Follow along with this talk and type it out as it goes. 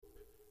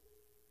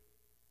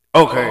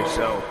Okay,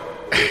 so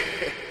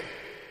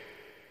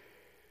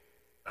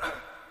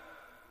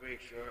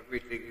make sure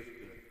everything is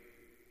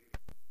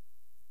good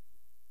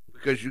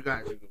because you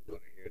guys are going to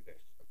hear this.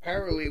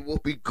 Apparently,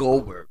 Whoopi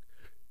Goldberg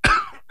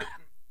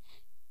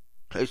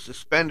is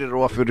suspended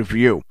off of the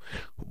View.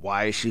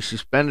 Why is she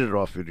suspended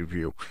off of the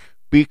View?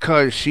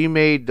 Because she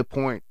made the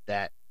point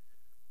that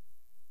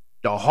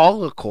the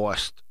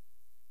Holocaust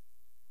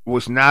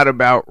was not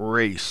about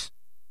race;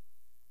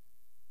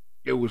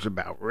 it was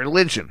about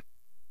religion,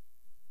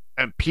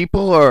 and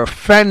people are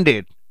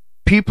offended.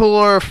 People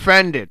are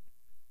offended.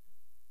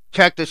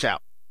 Check this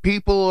out.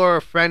 People are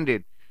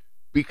offended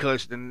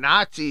because the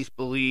Nazis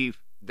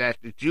believe that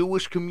the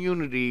Jewish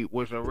community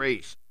was a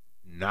race,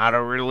 not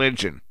a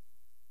religion.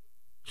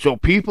 So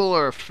people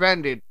are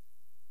offended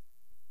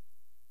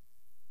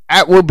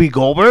at Whoopi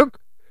Goldberg.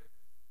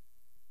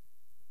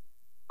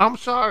 I'm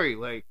sorry,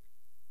 like,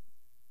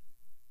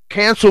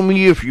 cancel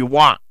me if you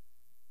want.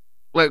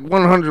 Like,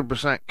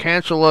 100%.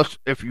 Cancel us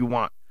if you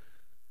want.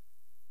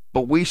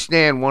 But we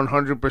stand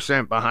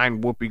 100%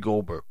 behind Whoopi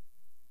Goldberg.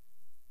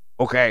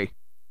 Okay?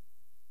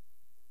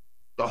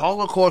 The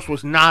Holocaust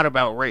was not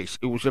about race,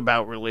 it was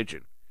about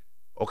religion.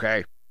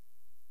 Okay?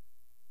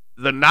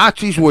 The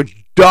Nazis were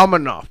dumb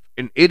enough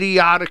and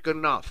idiotic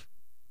enough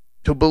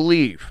to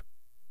believe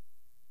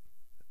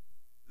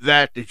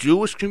that the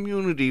Jewish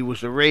community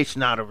was a race,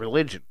 not a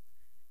religion.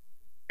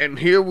 And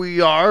here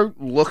we are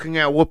looking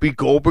at Whoopi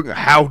Goldberg.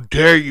 How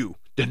dare you?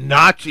 The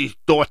Nazis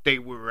thought they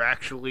were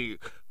actually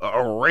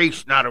a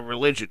race, not a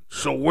religion.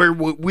 So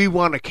we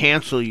want to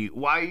cancel you.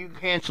 Why are you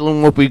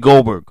canceling Whoopi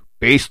Goldberg?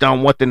 Based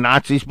on what the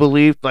Nazis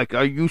believed? Like,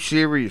 are you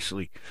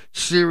seriously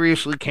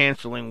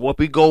canceling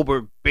Whoopi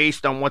Goldberg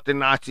based on what the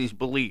Nazis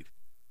believed?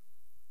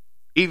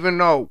 Even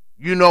though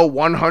you know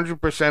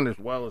 100% as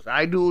well as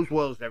I do, as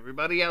well as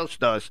everybody else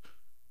does,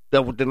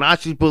 that what the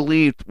Nazis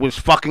believed was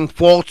fucking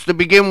false to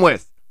begin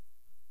with.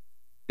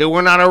 They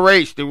were not a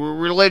race, they were a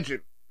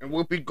religion. And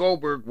Whoopi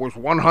Goldberg was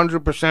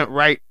 100%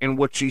 right in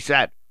what she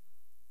said.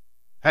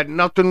 Had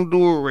nothing to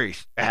do with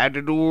race. It had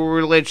to do with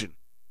religion.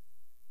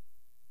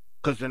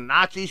 Because the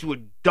Nazis were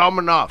dumb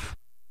enough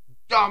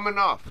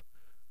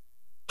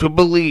to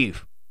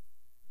believe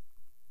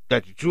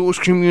that the Jewish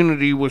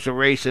community was a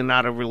race and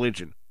not a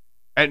religion.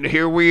 And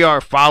here we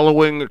are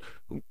following.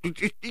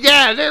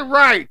 Yeah, they're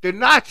right. The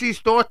Nazis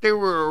thought they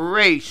were a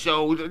race.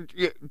 So,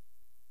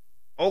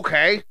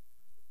 okay.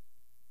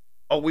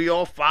 Are we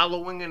all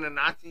following in the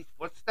Nazis'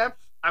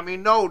 footsteps? I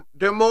mean, no,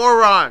 they're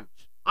morons.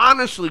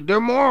 Honestly, they're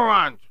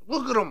morons.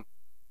 Look at them.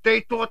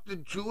 They thought the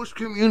Jewish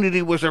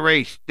community was a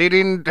race. They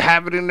didn't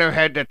have it in their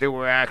head that they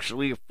were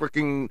actually a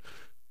freaking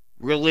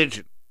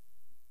religion.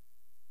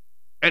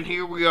 And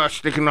here we are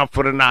sticking up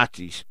for the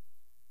Nazis.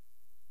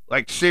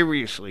 Like,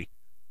 seriously.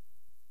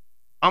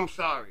 I'm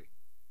sorry.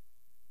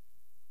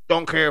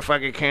 Don't care if I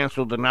get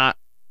canceled or not.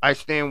 I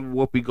stand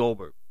with Whoopi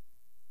Goldberg.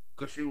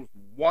 Because she was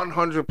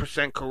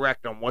 100%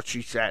 correct on what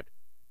she said.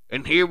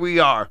 And here we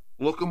are,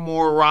 looking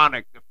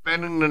moronic,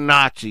 defending the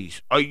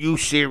Nazis. Are you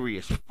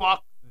serious?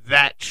 Fuck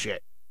that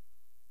shit.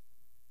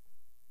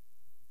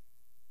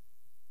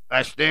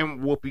 I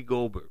stand with Whoopi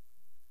Goldberg.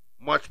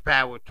 Much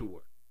power to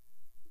her.